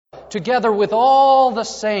together with all the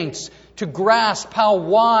saints, to grasp how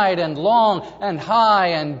wide and long and high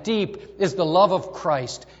and deep is the love of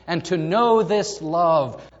Christ, and to know this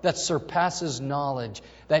love that surpasses knowledge,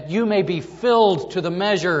 that you may be filled to the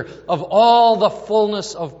measure of all the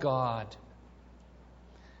fullness of God.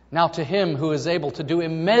 Now to Him who is able to do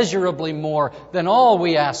immeasurably more than all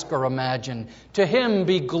we ask or imagine, to Him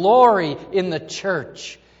be glory in the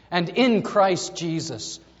church and in Christ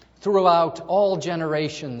Jesus throughout all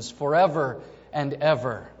generations, forever and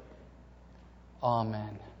ever.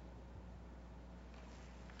 Amen.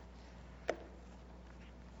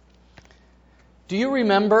 Do you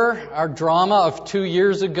remember our drama of 2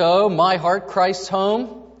 years ago, My Heart, Christ's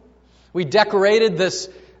Home? We decorated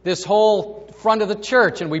this whole front of the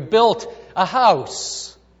church and we built a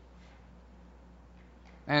house.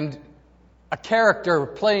 And a character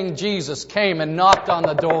playing Jesus came and knocked on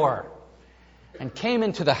the door and came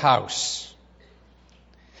into the house.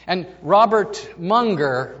 And Robert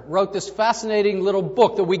Munger wrote this fascinating little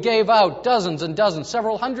book that we gave out dozens and dozens,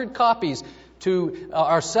 several hundred copies to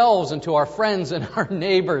ourselves and to our friends and our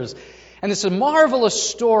neighbors. And it's a marvelous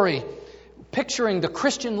story picturing the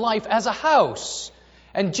Christian life as a house.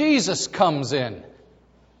 And Jesus comes in.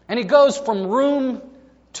 And He goes from room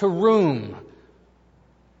to room.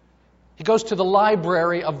 He goes to the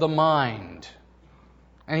library of the mind.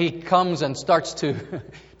 And He comes and starts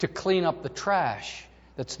to clean up the trash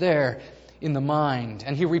that's there in the mind.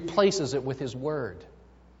 And He replaces it with His Word.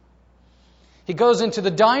 He goes into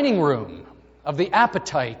the dining room of the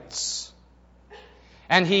appetites.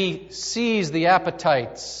 And He sees the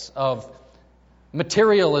appetites of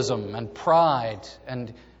materialism and pride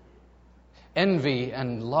and envy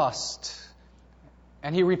and lust.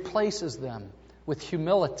 And He replaces them with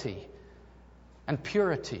humility and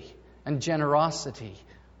purity and generosity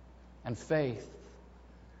and faith.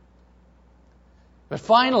 But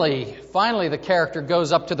finally, the character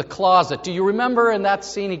goes up to the closet. Do you remember in that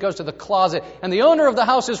scene he goes to the closet and the owner of the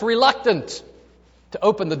house is reluctant to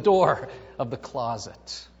open the door of the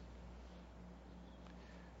closet?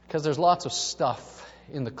 Because there's lots of stuff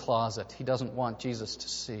in the closet he doesn't want Jesus to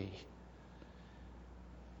see.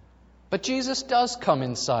 But Jesus does come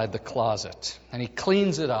inside the closet and He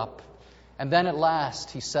cleans it up. And then at last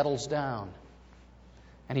He settles down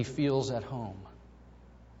and He feels at home.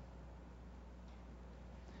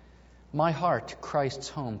 My heart, Christ's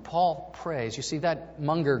home. Paul prays. You see, that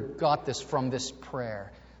Munger got this from this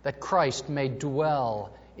prayer, that Christ may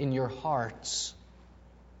dwell in your hearts.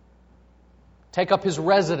 Take up His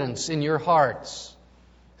residence in your hearts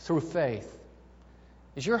through faith.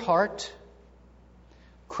 Is your heart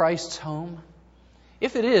Christ's home?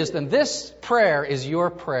 If it is, then this prayer is your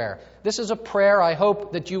prayer. This is a prayer I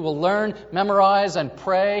hope that you will learn, memorize, and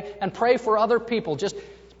pray for other people. Just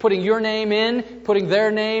putting your name in, putting their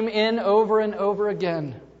name in over and over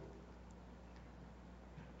again.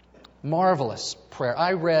 Marvelous prayer.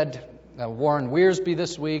 I read Warren Wiersbe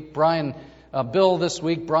this week, Bill this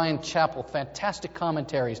week, Brian Chappell, fantastic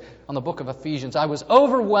commentaries on the book of Ephesians. I was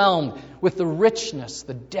overwhelmed with the richness,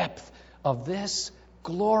 the depth of this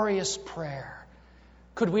glorious prayer.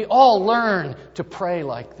 Could we all learn to pray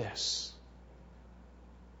like this?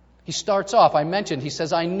 He starts off, I mentioned, he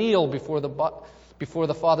says, I kneel before the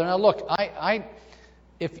Father. Now look,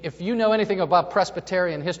 if you know anything about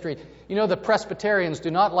Presbyterian history, you know that Presbyterians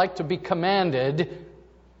do not like to be commanded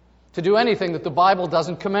to do anything that the Bible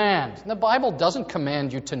doesn't command. And the Bible doesn't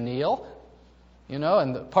command you to kneel. You know,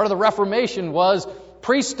 and part of the Reformation was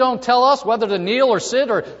priests don't tell us whether to kneel or sit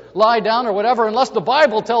or lie down or whatever unless the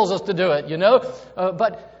Bible tells us to do it, you know.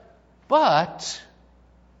 But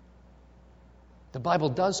the Bible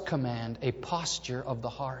does command a posture of the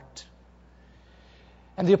heart.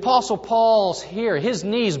 And the Apostle Paul's here, his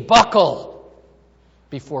knees buckle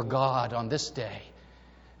before God on this day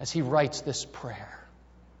as he writes this prayer.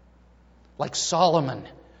 Like Solomon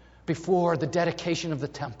before the dedication of the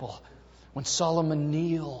temple, when Solomon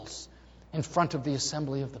kneels in front of the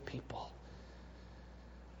assembly of the people.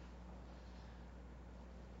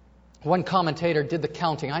 One commentator did the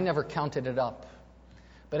counting. I never counted it up.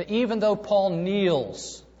 But even though Paul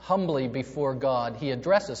kneels humbly before God, he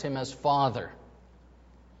addresses Him as Father.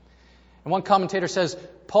 And one commentator says,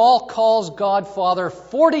 Paul calls God Father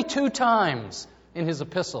 42 times in his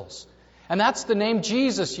epistles. And that's the name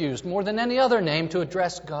Jesus used more than any other name to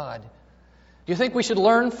address God. Do you think we should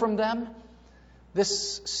learn from them?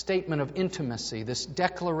 This statement of intimacy, this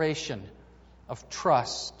declaration of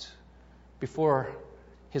trust before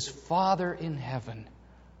His Father in heaven.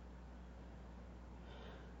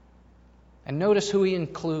 And notice who He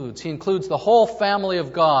includes. He includes the whole family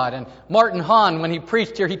of God. And Martin Hahn, when he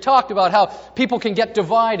preached here, he talked about how people can get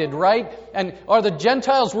divided, right? And are the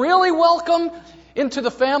Gentiles really welcome into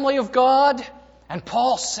the family of God? And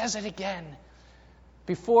Paul says it again.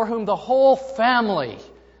 Before whom the whole family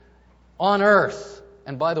on earth,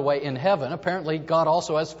 and by the way, in heaven, apparently God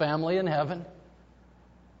also has family in heaven,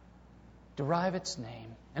 derive its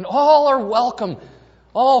name. And all are welcome.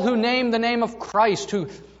 All who name the name of Christ,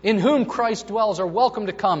 in whom Christ dwells, are welcome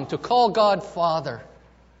to come, to call God Father.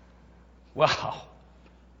 Wow.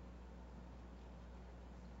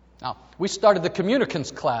 Now, we started the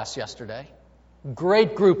communicants class yesterday.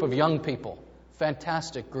 Great group of young people.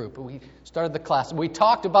 Fantastic group. We started the class. We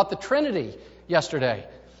talked about the Trinity yesterday.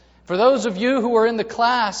 For those of you who were in the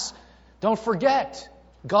class, don't forget,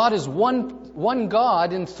 God is one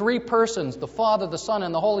God in three persons, the Father, the Son,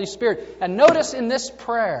 and the Holy Spirit. And notice in this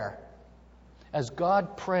prayer, as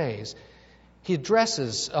God prays, He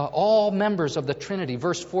addresses all members of the Trinity.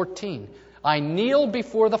 Verse 14, I kneel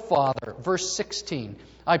before the Father. Verse 16,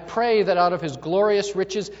 I pray that out of His glorious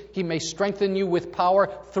riches He may strengthen you with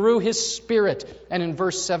power through His Spirit. And in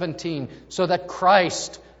verse 17, so that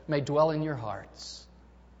Christ may dwell in your hearts.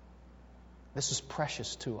 This is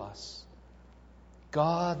precious to us.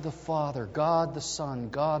 God the Father, God the Son,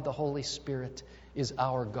 God the Holy Spirit is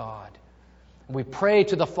our God. And we pray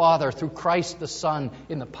to the Father through Christ the Son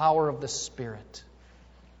in the power of the Spirit.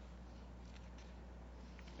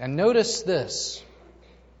 And notice this,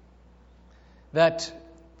 that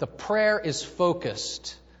the prayer is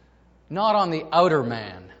focused not on the outer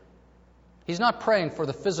man. He's not praying for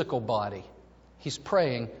the physical body. He's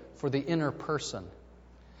praying for the inner person.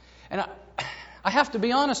 And I have to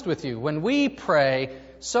be honest with you. When we pray,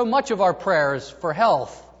 so much of our prayer is for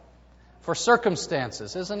health, for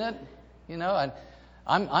circumstances, isn't it? You know, and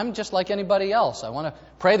I'm just like anybody else. I want to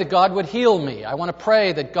pray that God would heal me. I want to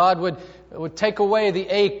pray that God would take away the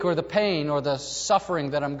ache or the pain or the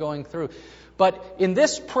suffering that I'm going through. But in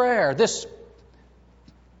this prayer, this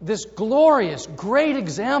glorious, great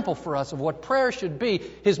example for us of what prayer should be,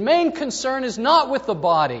 His main concern is not with the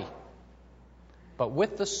body, but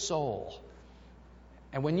with the soul.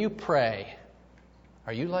 And when you pray,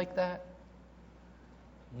 are you like that?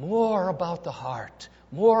 More about the heart,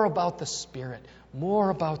 more about the spirit, more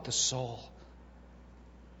about the soul.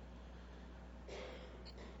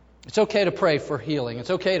 It's okay to pray for healing.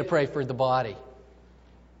 It's okay to pray for the body.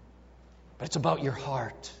 But it's about your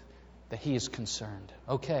heart that He is concerned.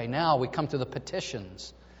 Okay, now we come to the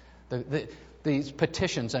petitions. These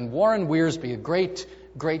petitions. And Warren Wiersbe, a great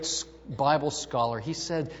Bible scholar, he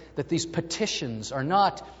said that these petitions are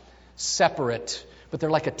not separate, but they're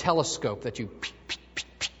like a telescope that you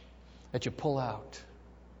pull out.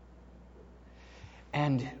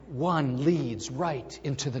 And one leads right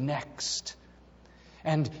into the next.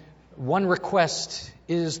 And one request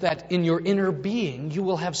is that in your inner being you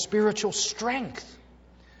will have spiritual strength,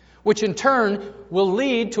 which in turn will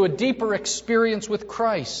lead to a deeper experience with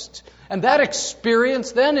Christ. And that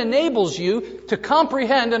experience then enables you to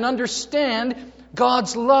comprehend and understand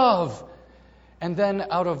God's love. And then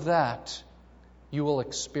out of that, you will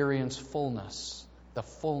experience fullness, the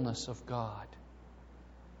fullness of God.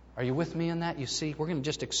 Are you with me in that? You see, we're going to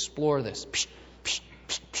just explore this.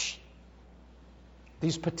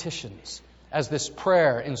 These petitions, as this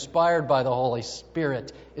prayer inspired by the Holy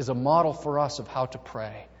Spirit, is a model for us of how to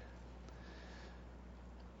pray.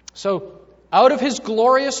 So, out of His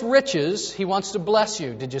glorious riches, He wants to bless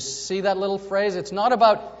you. Did you see that little phrase? It's not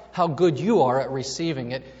about how good you are at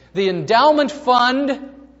receiving it. The endowment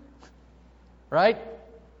fund, right?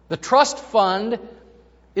 The trust fund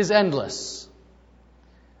is endless.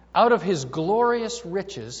 Out of His glorious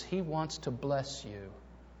riches, He wants to bless you.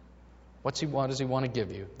 What does He want to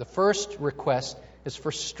give you? The first request is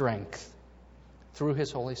for strength through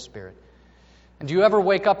His Holy Spirit. And do you ever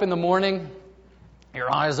wake up in the morning,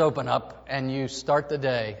 your eyes open up, and you start the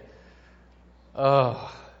day?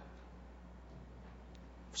 Oh,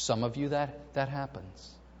 for some of you that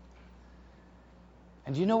happens.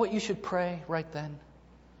 And you know what you should pray right then?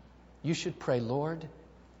 You should pray, Lord,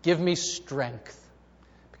 give me strength,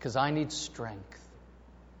 because I need strength.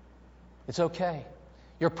 It's okay.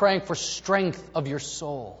 You're praying for strength of your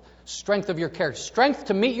soul, strength of your character, strength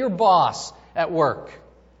to meet your boss at work,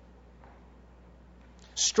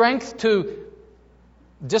 strength to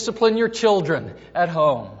discipline your children at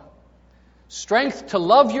home, strength to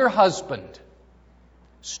love your husband,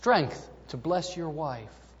 strength to bless your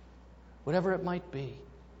wife, whatever it might be.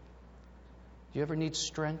 Do you ever need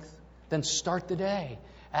strength? Then start the day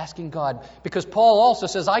asking God. Because Paul also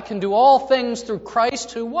says, I can do all things through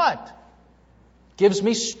Christ who what? Gives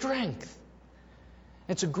me strength.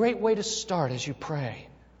 It's a great way to start as you pray.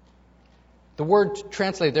 The word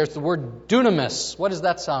translated, there's the word dunamis. What does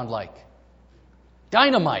that sound like?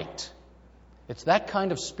 Dynamite. It's that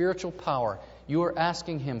kind of spiritual power. You are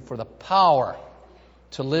asking Him for the power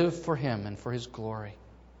to live for Him and for His glory.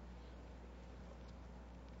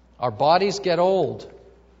 Our bodies get old.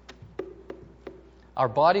 Our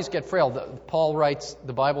bodies get frail. Paul writes,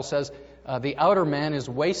 the Bible says, the outer man is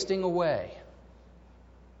wasting away.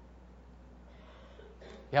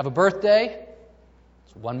 You have a birthday?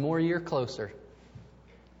 It's one more year closer.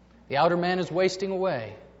 The outer man is wasting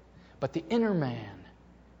away. But the inner man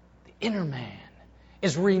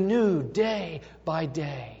is renewed day by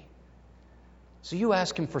day. So you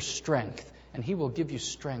ask Him for strength, and He will give you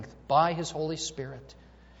strength by His Holy Spirit.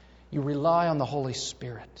 You rely on the Holy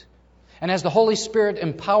Spirit. And as the Holy Spirit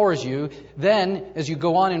empowers you, then, as you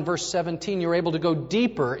go on in verse 17, you're able to go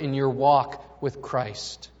deeper in your walk with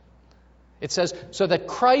Christ. It says, so that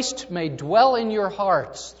Christ may dwell in your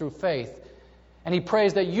hearts through faith. And he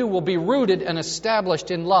prays that you will be rooted and established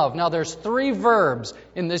in love. Now there's 3 verbs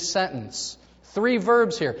in this sentence. 3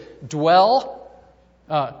 verbs here. Dwell,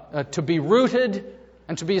 to be rooted,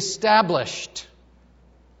 and to be established.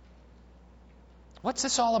 What's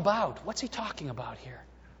this all about? What's he talking about here?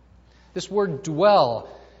 This word dwell,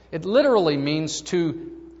 it literally means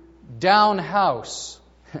to down house.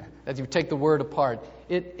 As you take the word apart.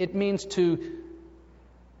 It means to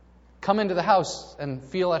come into the house and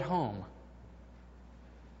feel at home.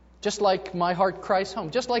 Just like My Heart Cries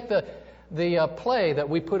Home. Just like the play that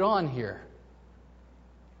we put on here.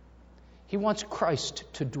 He wants Christ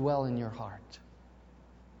to dwell in your heart.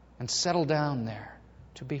 And settle down there.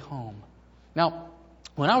 To be home. Now,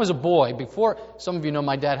 when I was a boy, before, some of you know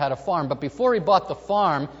my dad had a farm, but before he bought the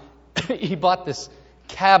farm, he bought this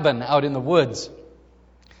cabin out in the woods.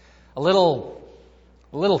 A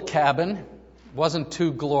little cabin, wasn't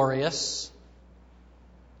too glorious,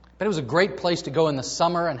 but it was a great place to go in the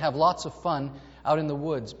summer and have lots of fun out in the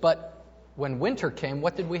woods. But when winter came,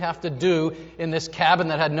 what did we have to do in this cabin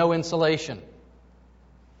that had no insulation?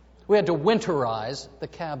 We had to winterize the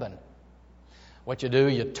cabin. What you do,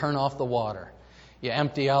 you turn off the water. You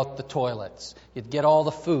empty out the toilets. You get all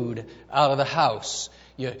the food out of the house.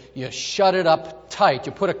 You shut it up tight.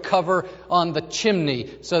 You put a cover on the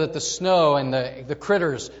chimney so that the snow and the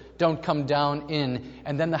critters don't come down in.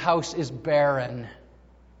 And then the house is barren,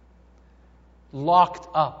 locked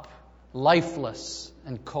up, lifeless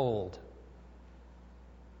and cold.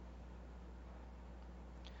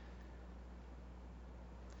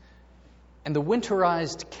 And the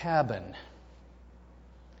winterized cabin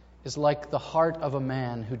is like the heart of a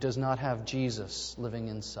man who does not have Jesus living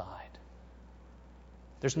inside.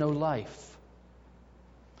 There's no life.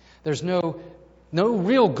 There's no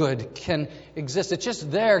real good can exist. It's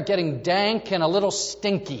just there getting dank and a little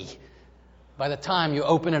stinky by the time you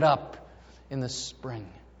open it up in the spring.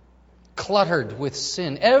 Cluttered with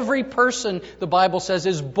sin. Every person, the Bible says,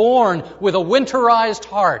 is born with a winterized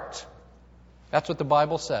heart. That's what the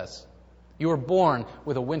Bible says. You are born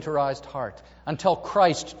with a winterized heart until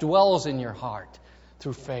Christ dwells in your heart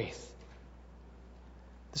through faith.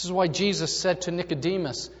 This is why Jesus said to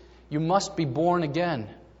Nicodemus, you must be born again.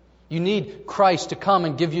 You need Christ to come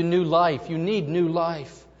and give you new life. You need new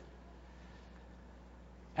life.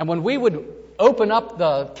 And when we would open up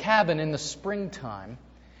the cabin in the springtime,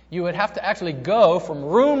 you would have to actually go from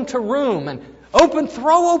room to room and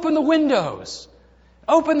throw open the windows,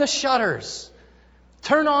 open the shutters,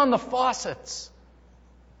 turn on the faucets,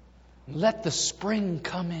 let the spring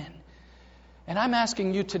come in. And I'm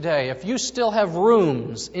asking you today, if you still have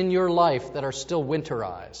rooms in your life that are still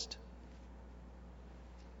winterized,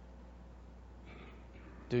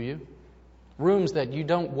 do you? Rooms that you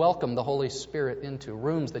don't welcome the Holy Spirit into,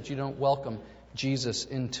 rooms that you don't welcome Jesus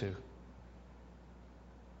into.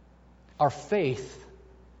 Our faith,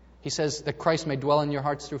 he says that Christ may dwell in your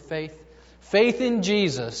hearts through faith. Faith in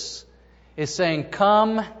Jesus is saying,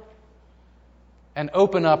 come and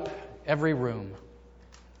open up every room.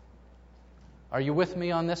 Are you with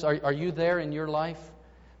me on this? Are you there in your life?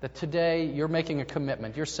 That today you're making a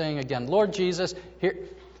commitment. You're saying again, Lord Jesus,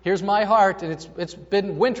 here's my heart, and it's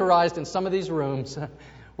been winterized in some of these rooms.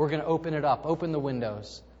 We're going to open it up, open the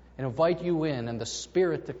windows, and invite you in and the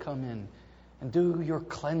Spirit to come in and do your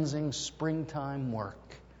cleansing springtime work.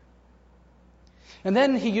 And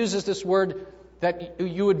then he uses this word that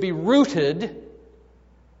you would be rooted,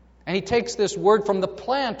 and he takes this word from the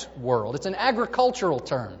plant world. It's an agricultural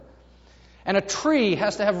term. And a tree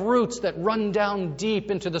has to have roots that run down deep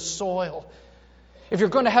into the soil. If you're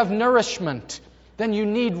going to have nourishment, then you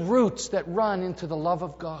need roots that run into the love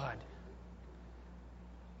of God.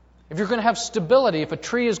 If you're going to have stability, if a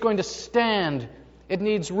tree is going to stand, it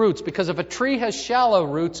needs roots. Because if a tree has shallow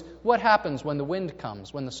roots, what happens when the wind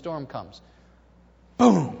comes, when the storm comes?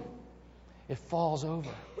 Boom! It falls over.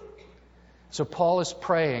 So Paul is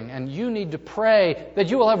praying, and you need to pray that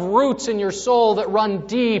you will have roots in your soul that run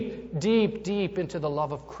deep, deep, deep into the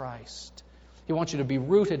love of Christ. He wants you to be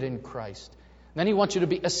rooted in Christ. Then He wants you to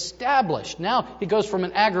be established. Now he goes from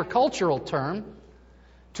an agricultural term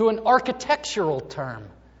to an architectural term.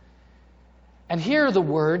 And here the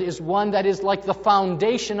word is one that is like the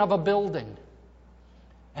foundation of a building.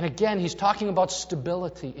 And again, he's talking about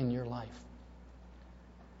stability in your life.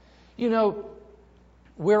 You know,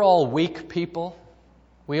 we're all weak people.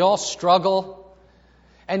 We all struggle.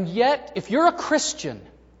 And yet, if you're a Christian,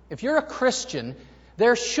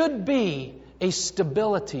 there should be a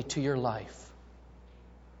stability to your life.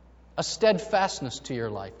 A steadfastness to your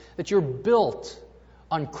life. That you're built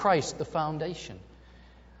on Christ, the foundation.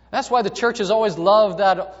 That's why the church has always loved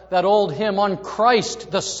that old hymn, "On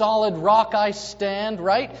Christ, the solid rock I stand,"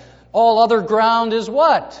 right? All other ground is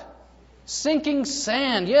what? Sinking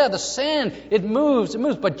sand. Yeah, the sand, it moves.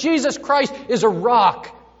 But Jesus Christ is a rock.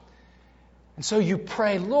 And so you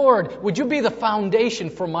pray, Lord, would you be the foundation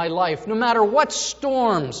for my life, no matter what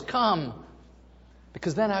storms come?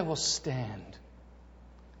 Because then I will stand.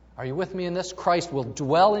 Are you with me in this? Christ will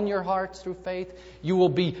dwell in your hearts through faith. You will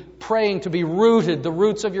be praying to be rooted. The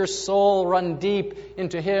roots of your soul run deep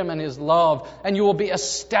into Him and His love. And you will be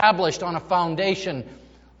established on a foundation,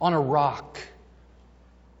 on a rock.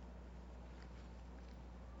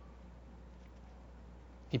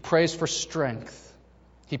 He prays for strength.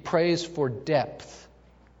 He prays for depth.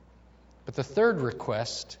 But the third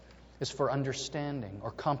request is for understanding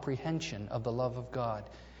or comprehension of the love of God.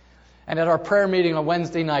 And at our prayer meeting on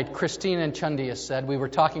Wednesday night, Christine and Chundia said, we were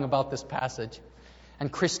talking about this passage,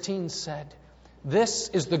 and Christine said, this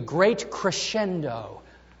is the great crescendo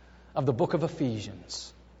of the book of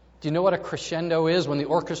Ephesians. Do you know what a crescendo is? When the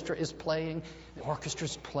orchestra is playing,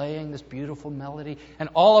 this beautiful melody, and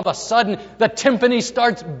all of a sudden the timpani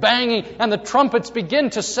starts banging and the trumpets begin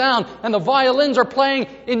to sound and the violins are playing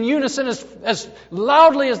in unison as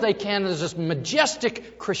loudly as they can. There's this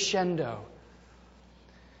majestic crescendo.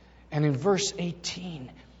 And in verse 18,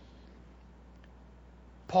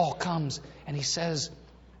 Paul comes and he says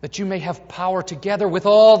that you may have power together with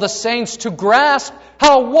all the saints to grasp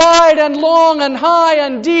how wide and long and high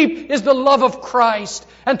and deep is the love of Christ,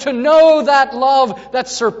 and to know that love that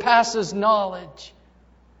surpasses knowledge.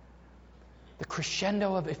 The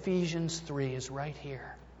crescendo of Ephesians 3 is right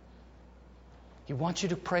here. He wants you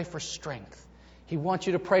to pray for strength. He wants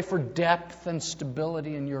you to pray for depth and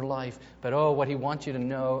stability in your life. But what He wants you to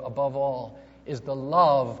know above all is the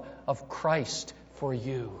love of Christ for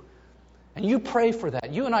you. And you pray for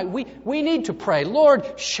that. You and I, we need to pray.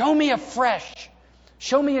 Lord, show me afresh.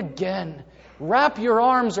 Show me again. Wrap your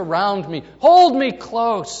arms around me. Hold me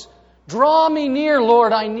close. Draw me near,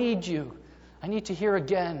 Lord. I need you. I need to hear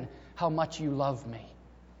again how much you love me.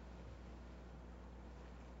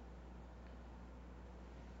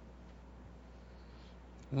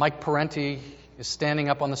 Mike Parenti is standing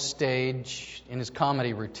up on the stage in his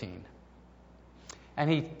comedy routine. And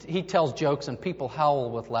he tells jokes and people howl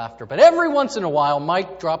with laughter. But every once in a while,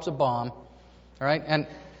 Mike drops a bomb, all right? And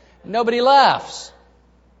nobody laughs.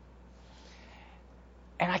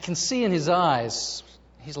 And I can see in his eyes,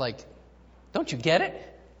 he's like, don't you get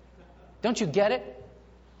it? Don't you get it?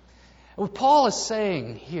 What Paul is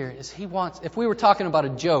saying here is he wants, if we were talking about a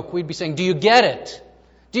joke, we'd be saying, do you get it?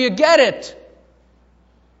 Do you get it?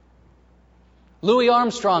 Louis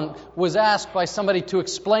Armstrong was asked by somebody to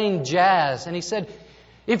explain jazz, and he said,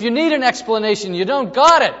 if you need an explanation, you don't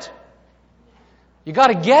got it. You got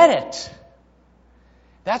to get it.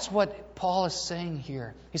 That's what Paul is saying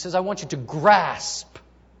here. He says, I want you to grasp.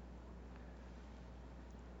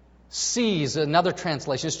 Seize, another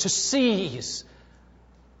translation, is to seize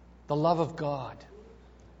the love of God.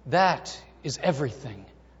 That is everything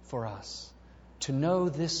for us. To know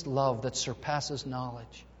this love that surpasses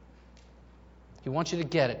knowledge. He wants you to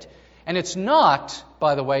get it. And it's not,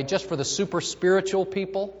 by the way, just for the super spiritual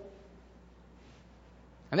people.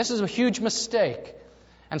 And this is a huge mistake.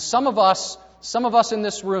 And some of us in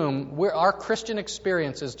this room, our Christian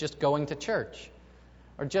experience is just going to church.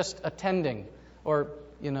 Or just attending. Or,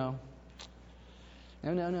 No.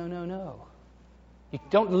 You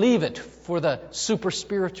don't leave it for the super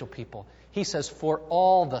spiritual people. He says, for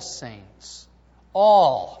all the saints.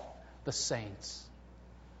 All the saints.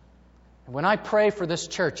 When I pray for this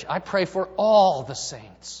church, I pray for all the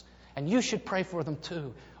saints. And you should pray for them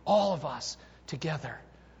too. All of us together.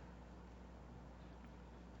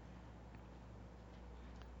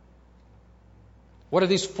 What are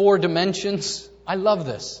these 4 dimensions? I love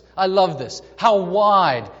this. I love this. How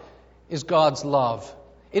wide is God's love?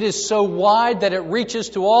 It is so wide that it reaches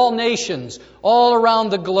to all nations, all around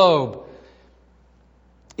the globe.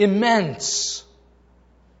 Immense.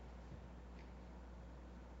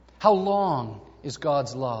 How long is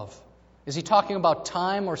God's love? Is he talking about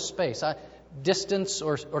time or space? Distance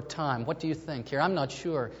or time? What do you think here? I'm not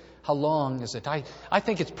sure. How long is it? I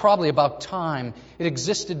think it's probably about time. It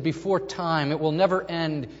existed before time. It will never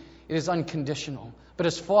end. It is unconditional. But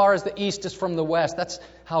as far as the east is from the west, that's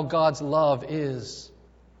how God's love is.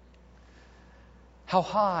 How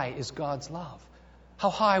high is God's love? How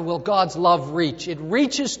high will God's love reach? It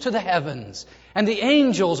reaches to the heavens. And the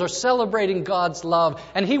angels are celebrating God's love.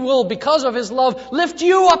 And He will, because of His love, lift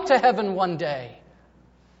you up to heaven one day.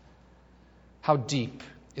 How deep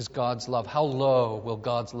is God's love? How low will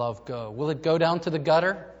God's love go? Will it go down to the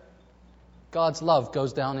gutter? God's love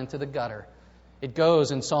goes down into the gutter. It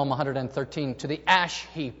goes in Psalm 113 to the ash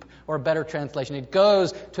heap, or a better translation, it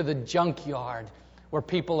goes to the junkyard where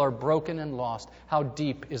people are broken and lost. How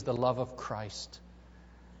deep is the love of Christ?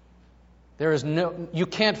 You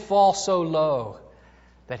can't fall so low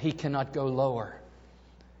that He cannot go lower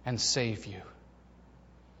and save you.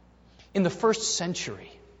 In the first century,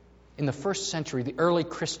 the early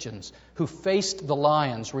Christians who faced the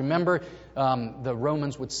lions, remember the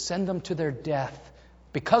Romans would send them to their death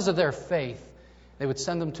because of their faith. They would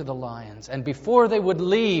send them to the lions. And before they would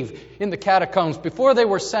leave in the catacombs, before they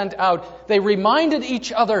were sent out, they reminded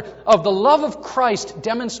each other of the love of Christ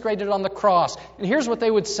demonstrated on the cross. And here's what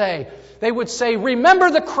they would say. They would say,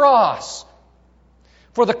 remember the cross.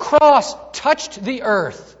 For the cross touched the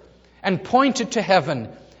earth and pointed to heaven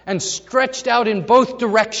and stretched out in both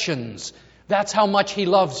directions. That's how much He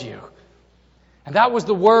loves you. And that was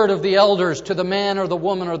the word of the elders to the man or the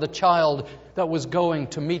woman or the child that was going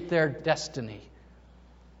to meet their destiny.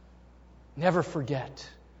 Never forget.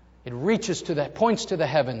 It reaches to that, points to the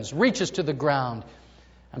heavens, reaches to the ground,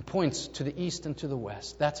 and points to the east and to the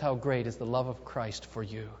west. That's how great is the love of Christ for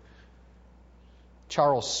you.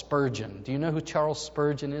 Charles Spurgeon. Do you know who Charles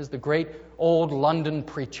Spurgeon is? The great old London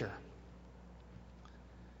preacher.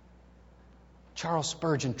 Charles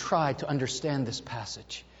Spurgeon tried to understand this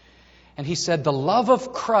passage. And he said, the love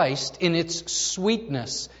of Christ in its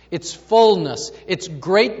sweetness, its fullness, its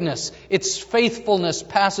greatness, its faithfulness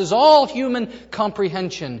passes all human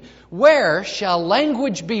comprehension. Where shall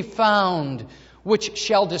language be found which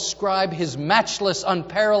shall describe His matchless,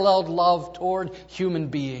 unparalleled love toward human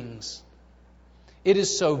beings? It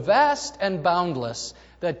is so vast and boundless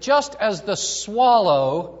that just as the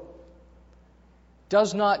swallow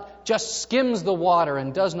does not just skims the water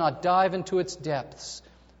and does not dive into its depths,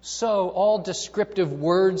 so all descriptive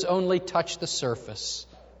words only touch the surface,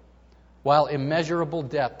 while immeasurable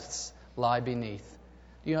depths lie beneath.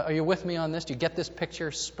 Are you with me on this? Do you get this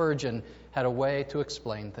picture? Spurgeon had a way to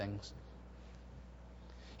explain things.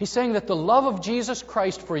 He's saying that the love of Jesus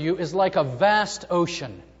Christ for you is like a vast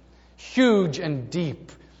ocean, huge and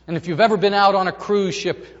deep. And if you've ever been out on a cruise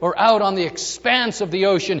ship or out on the expanse of the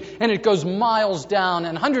ocean, and it goes miles down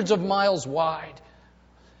and hundreds of miles wide,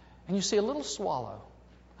 and you see a little swallow,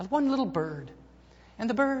 one little bird, and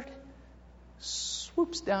the bird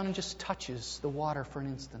swoops down and just touches the water for an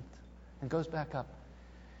instant and goes back up.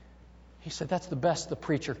 He said that's the best the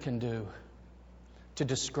preacher can do to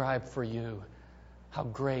describe for you how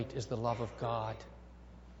great is the love of God.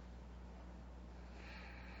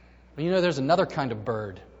 But there's another kind of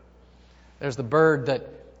bird. There's the bird that,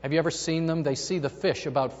 have you ever seen them? They see the fish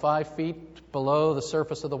about 5 feet below the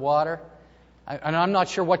surface of the water. And I'm not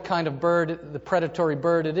sure what kind of bird, the predatory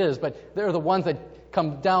bird it is, but they're the ones that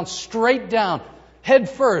come down, straight down, head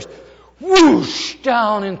first, whoosh,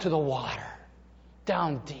 down into the water,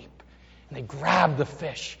 down deep. And they grab the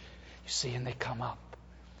fish, you see, and they come up.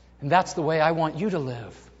 And that's the way I want you to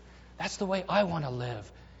live. That's the way I want to live,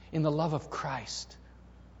 in the love of Christ.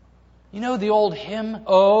 You know the old hymn,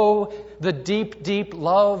 oh, the deep, deep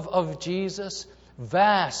love of Jesus,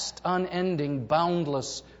 vast, unending,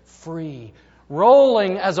 boundless, free,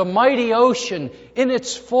 rolling as a mighty ocean in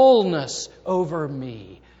its fullness over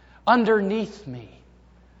me, underneath me,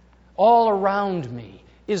 all around me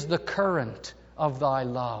is the current of Thy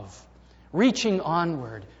love, reaching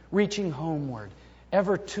onward, reaching homeward,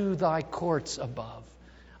 ever to Thy courts above.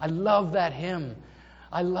 I love that hymn.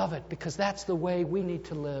 I love it because that's the way we need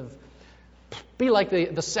to live. Be like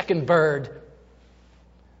the second bird.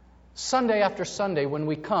 Sunday after Sunday when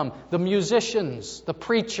we come, the musicians, the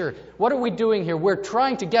preacher, what are we doing here? We're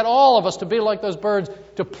trying to get all of us to be like those birds,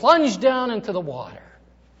 to plunge down into the water.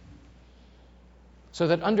 So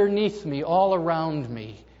that underneath me, all around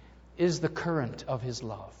me, is the current of His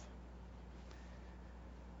love.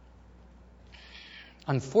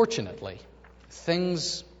 Unfortunately,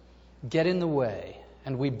 things get in the way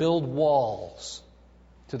and we build walls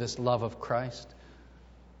to this love of Christ.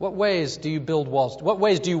 What ways do you build walls? What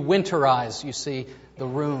ways do you winterize, you see, the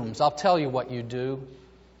rooms? I'll tell you what you do.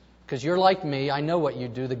 Because you're like me, I know what you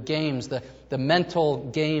do. The games, the mental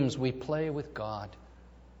games we play with God.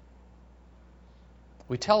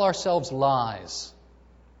 We tell ourselves lies.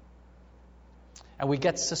 And we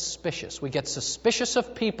get suspicious. We get suspicious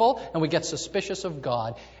of people and we get suspicious of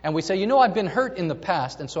God. And we say, you know, I've been hurt in the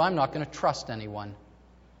past, and so I'm not going to trust anyone.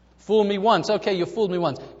 Fool me once. Okay, you fooled me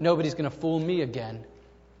once. Nobody's going to fool me again.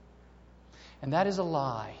 And that is a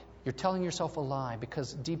lie. You're telling yourself a lie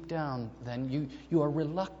because deep down then you are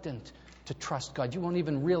reluctant to trust God. You won't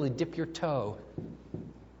even really dip your toe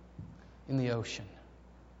in the ocean.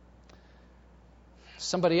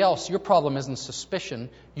 Somebody else, your problem isn't suspicion.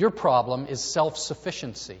 Your problem is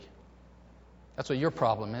self-sufficiency. That's what your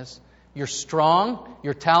problem is. You're strong,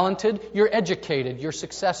 you're talented, you're educated, you're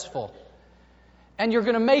successful. And you're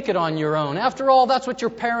going to make it on your own. After all, that's what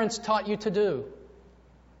your parents taught you to do.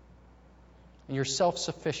 And you're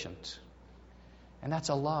self-sufficient. And that's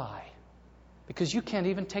a lie. Because you can't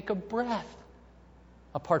even take a breath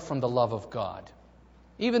apart from the love of God.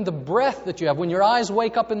 Even the breath that you have, when your eyes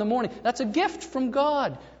wake up in the morning, that's a gift from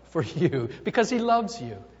God for you because He loves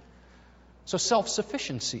you. So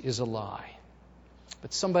self-sufficiency is a lie.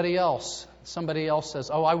 But somebody else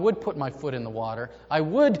says, oh, I would put my foot in the water. I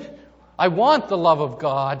want the love of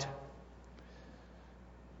God.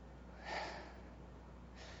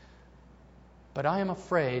 But I am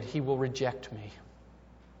afraid He will reject me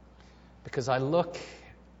because I look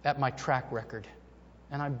at my track record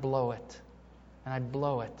and I blow it and I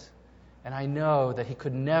blow it and I know that He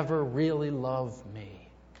could never really love me.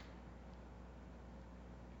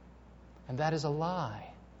 And that is a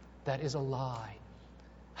lie. That is a lie.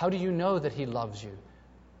 How do you know that He loves you?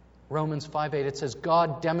 Romans 5:8, it says,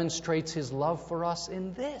 God demonstrates His love for us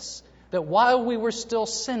in this, that while we were still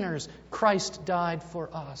sinners, Christ died for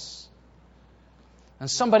us. And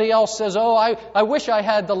somebody else says, oh, I wish I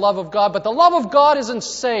had the love of God, but the love of God isn't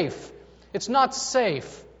safe. It's not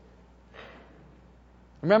safe.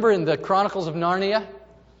 Remember in the Chronicles of Narnia?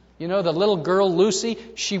 You know, the little girl Lucy,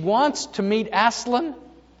 she wants to meet Aslan.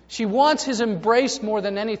 She wants his embrace more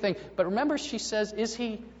than anything. But remember, she says, is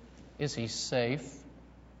he safe?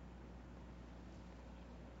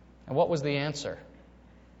 And what was the answer?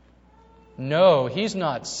 No, he's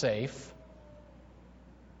not safe.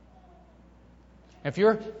 If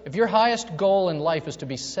your highest goal in life is to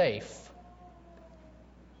be safe,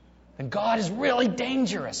 then God is really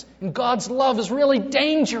dangerous. And God's love is really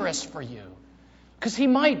dangerous for you. Because He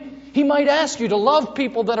might ask you to love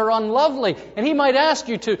people that are unlovely. And He might ask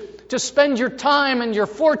you to spend your time and your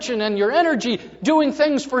fortune and your energy doing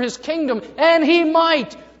things for His kingdom. And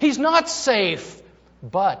He's not safe,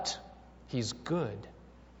 but He's good.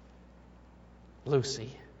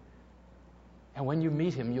 Lucy. And when you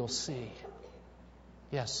meet Him, you'll see.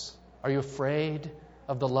 Yes. Are you afraid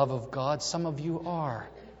of the love of God? Some of you are.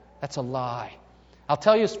 That's a lie. I'll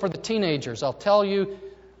tell you for the teenagers. I'll tell you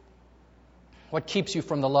what keeps you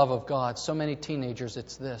from the love of God. So many teenagers,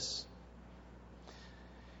 it's this.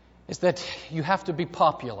 It's that you have to be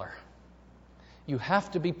popular. You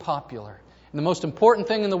have to be popular. And the most important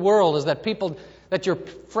thing in the world is that your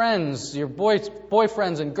friends, your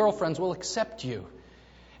boyfriends and girlfriends will accept you.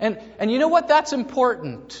 And you know what? That's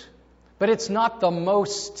important. But it's not the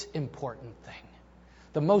most important thing.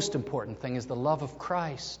 The most important thing is the love of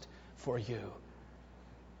Christ for you.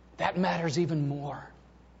 That matters even more.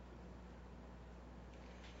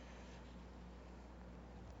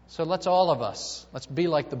 So let's be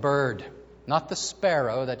like the bird, not the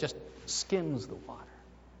sparrow that just skims the water.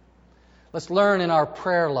 Let's learn in our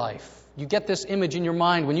prayer life. You get this image in your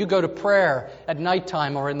mind when you go to prayer at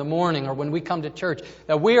nighttime or in the morning or when we come to church,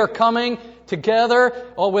 that we are coming together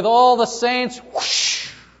with all the saints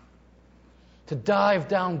whoosh, to dive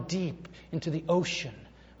down deep into the ocean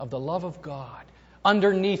of the love of God.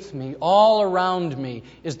 Underneath me, all around me,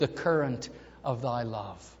 is the current of Thy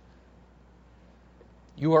love.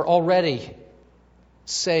 You are already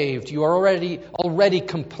saved. You are already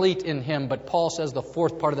complete in Him. But Paul says the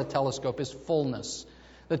fourth part of the telescope is fullness.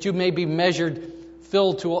 That you may be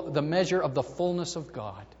filled to the measure of the fullness of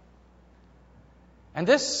God. And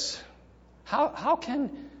this, how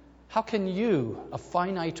can you, a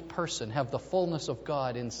finite person, have the fullness of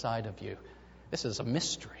God inside of you? This is a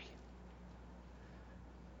mystery.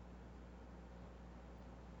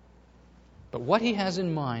 But what He has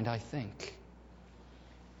in mind, I think,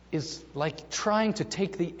 is like trying to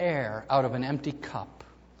take the air out of an empty cup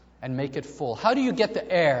and make it full. How do you get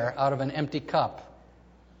the air out of an empty cup?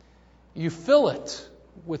 You fill it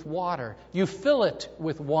with water. You fill it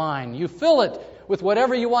with wine. You fill it with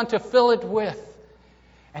whatever you want to fill it with.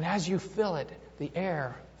 And as you fill it, the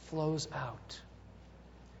air flows out.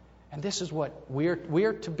 And this is what we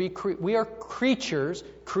are creatures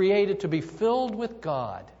created to be filled with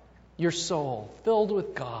God. Your soul filled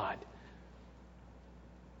with God.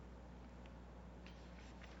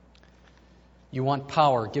 You want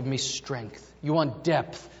power, give me strength. You want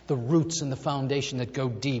depth, the roots and the foundation that go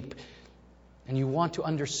deep. And you want to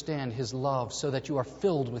understand His love so that you are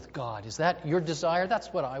filled with God. Is that your desire? That's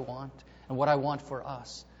what I want and what I want for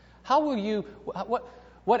us. How will you,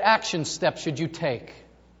 what action steps should you take?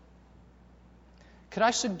 Could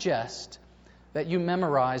I suggest that you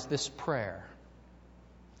memorize this prayer?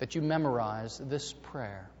 That you memorize this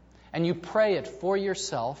prayer. And you pray it for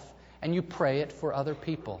yourself and you pray it for other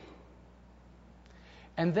people.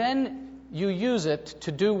 And then you use it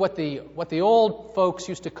to do what the old folks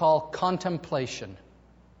used to call contemplation.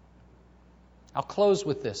 I'll close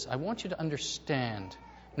with this. I want you to understand,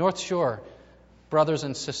 North Shore brothers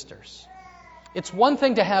and sisters, it's one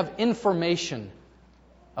thing to have information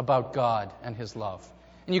about God and His love.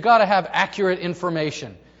 And you've got to have accurate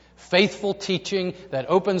information, faithful teaching that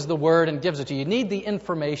opens the Word and gives it to you. You need the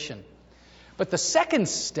information. But the second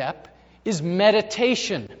step is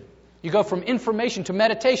meditation. You go from information to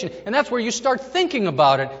meditation, and that's where you start thinking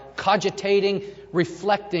about it, cogitating,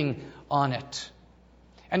 reflecting on it.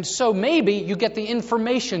 And so maybe you get the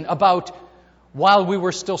information about while we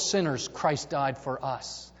were still sinners, Christ died for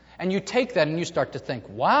us. And you take that and you start to think,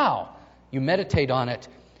 wow, you meditate on it,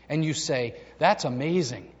 and you say, that's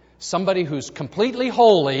amazing. Somebody who's completely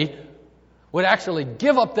holy would actually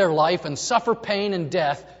give up their life and suffer pain and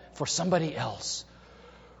death for somebody else.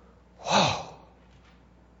 Whoa.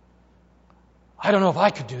 I don't know if I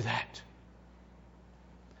could do that.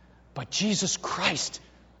 But Jesus Christ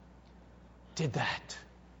did that.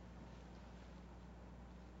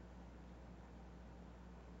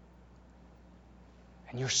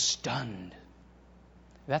 And you're stunned.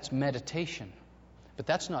 That's meditation. But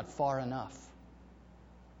that's not far enough.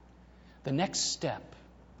 The next step,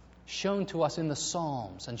 shown to us in the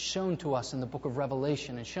Psalms and shown to us in the book of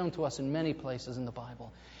Revelation and shown to us in many places in the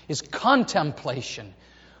Bible, is contemplation,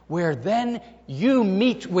 where then you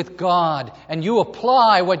meet with God and you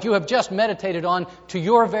apply what you have just meditated on to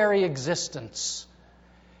your very existence.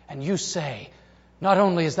 And you say, not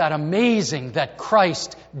only is that amazing that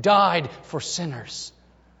Christ died for sinners,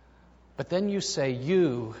 but then you say,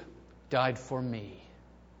 you died for me.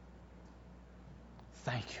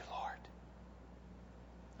 Thank you, Lord.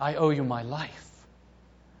 I owe you my life.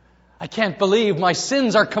 I can't believe my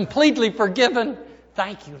sins are completely forgiven.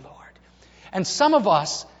 Thank you, Lord. And some of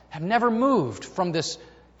us have never moved from this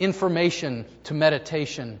information to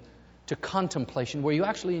meditation to contemplation, where you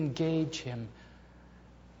actually engage Him.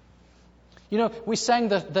 You know, we sang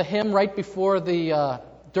the hymn right before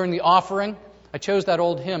during the offering. I chose that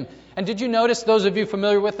old hymn. And did you notice, those of you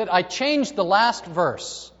familiar with it, I changed the last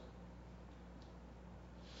verse.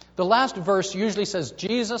 The last verse usually says,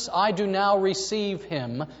 Jesus, I do now receive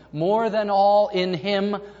Him. More than all in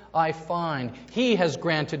Him I find. He has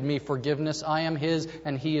granted me forgiveness. I am His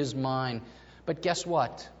and He is mine. But guess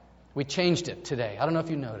what? We changed it today. I don't know if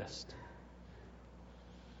you noticed.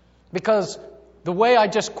 Because the way I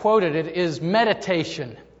just quoted it is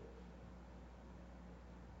meditation.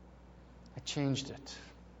 I changed it.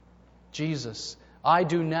 Jesus, I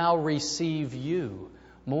do now receive you.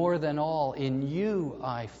 More than all, in you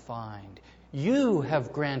I find. You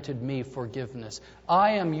have granted me forgiveness.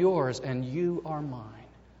 I am yours and you are mine.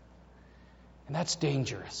 And that's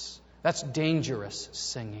dangerous. That's dangerous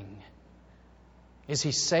singing. Is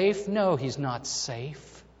He safe? No, He's not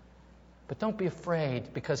safe. But don't be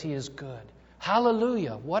afraid, because He is good.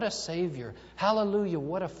 Hallelujah, what a Savior. Hallelujah,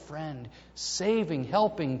 what a friend. Saving,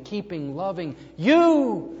 helping, keeping, loving.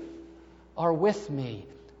 You are with me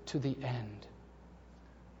to the end.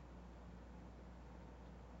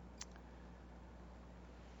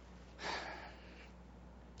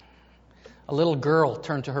 A little girl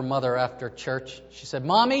turned to her mother after church. She said,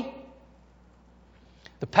 Mommy,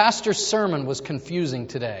 the pastor's sermon was confusing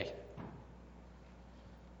today.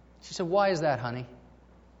 She said, why is that, honey?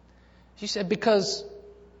 She said, because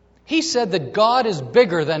he said that God is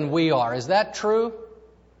bigger than we are. Is that true?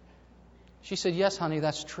 She said, yes, honey,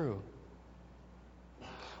 that's true.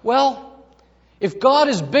 Well, if God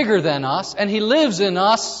is bigger than us and He lives in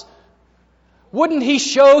us, wouldn't He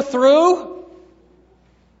show through?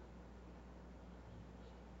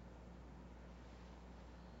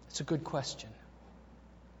 It's a good question.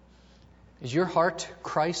 Is your heart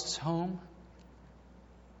Christ's home?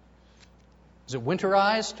 Is it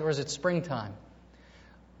winterized or is it springtime?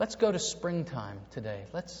 Let's go to springtime today.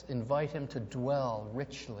 Let's invite Him to dwell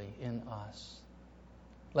richly in us.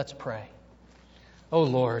 Let's pray. Oh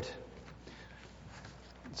Lord,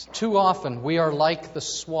 too often we are like the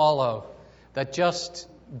swallow that just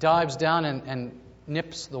dives down and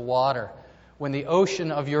nips the water when the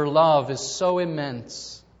ocean of your love is so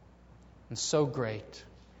immense and so great.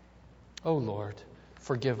 Oh Lord,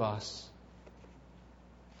 forgive us.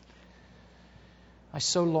 I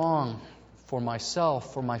so long for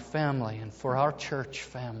myself, for my family, and for our church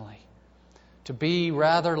family to be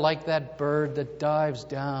rather like that bird that dives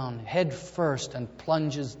down head first and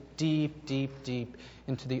plunges deep, deep, deep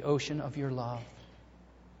into the ocean of your love.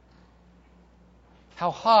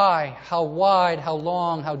 How high, how wide, how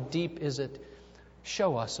long, how deep is it?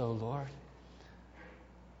 Show us, O Lord.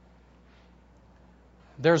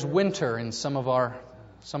 There's winter in some of our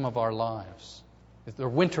lives. They're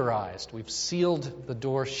winterized. We've sealed the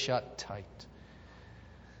door shut tight.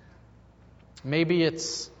 Maybe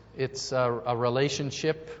it's a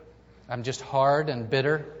relationship. I'm just hard and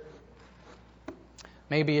bitter.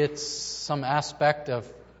 Maybe it's some aspect of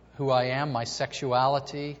who I am, my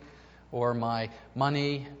sexuality or my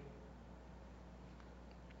money.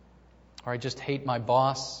 Or I just hate my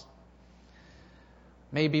boss.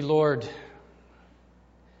 Maybe, Lord,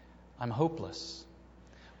 I'm hopeless.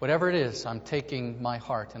 Whatever it is, I'm taking my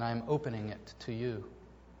heart and I'm opening it to you.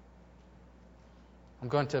 I'm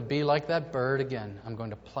going to be like that bird again. I'm going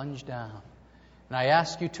to plunge down. And I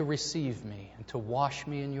ask you to receive me and to wash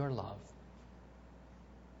me in your love.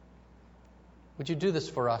 Would you do this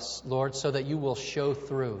for us, Lord, so that you will show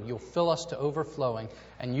through. You'll fill us to overflowing,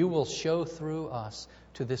 and you will show through us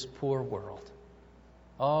to this poor world.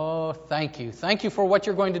 Oh, thank you. Thank you for what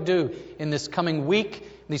you're going to do in this coming week,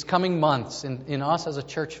 these coming months, in us as a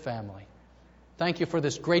church family. Thank you for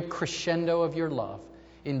this great crescendo of your love.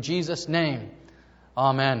 In Jesus' name,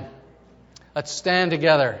 amen. Let's stand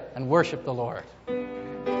together and worship the Lord.